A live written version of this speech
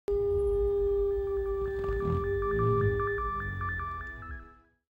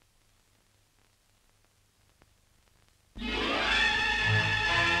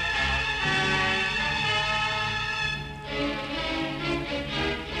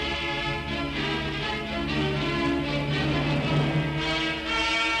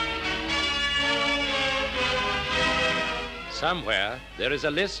Somewhere there is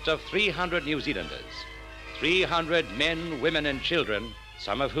a list of 300 New Zealanders, 300 men, women and children,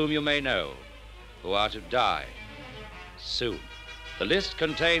 some of whom you may know, who are to die soon. The list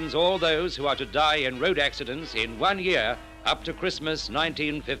contains all those who are to die in road accidents in 1 year up to Christmas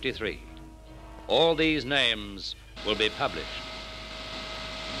 1953. All these names will be published.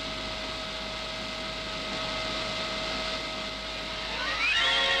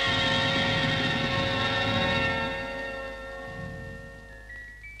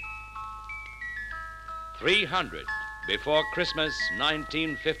 $300 before Christmas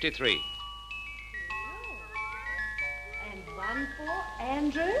 1953. And one for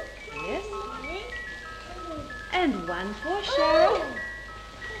Andrew, yes. And one for Sharon.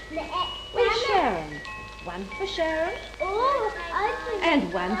 Where's Sharon? One for Sharon.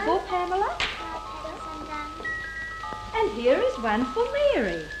 And one for Pamela. And here is one for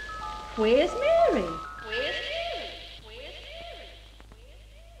Mary. Where's Mary?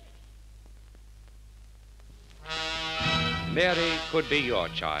 Mary could be your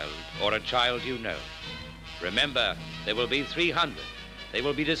child or a child you know. Remember, there will be 300. They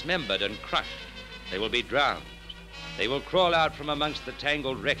will be dismembered and crushed. They will be drowned. They will crawl out from amongst the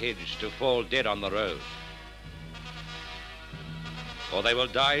tangled wreckage to fall dead on the road. Or they will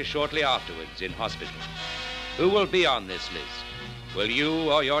die shortly afterwards in hospital. Who will be on this list? Will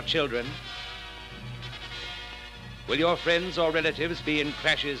you or your children? Will your friends or relatives be in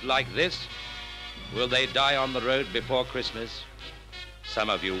crashes like this? Will they die on the road before Christmas? Some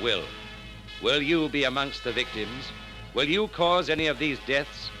of you will. Will you be amongst the victims? Will you cause any of these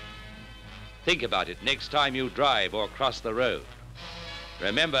deaths? Think about it next time you drive or cross the road.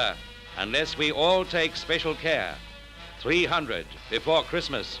 Remember, unless we all take special care, 300 before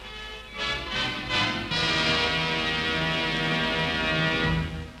Christmas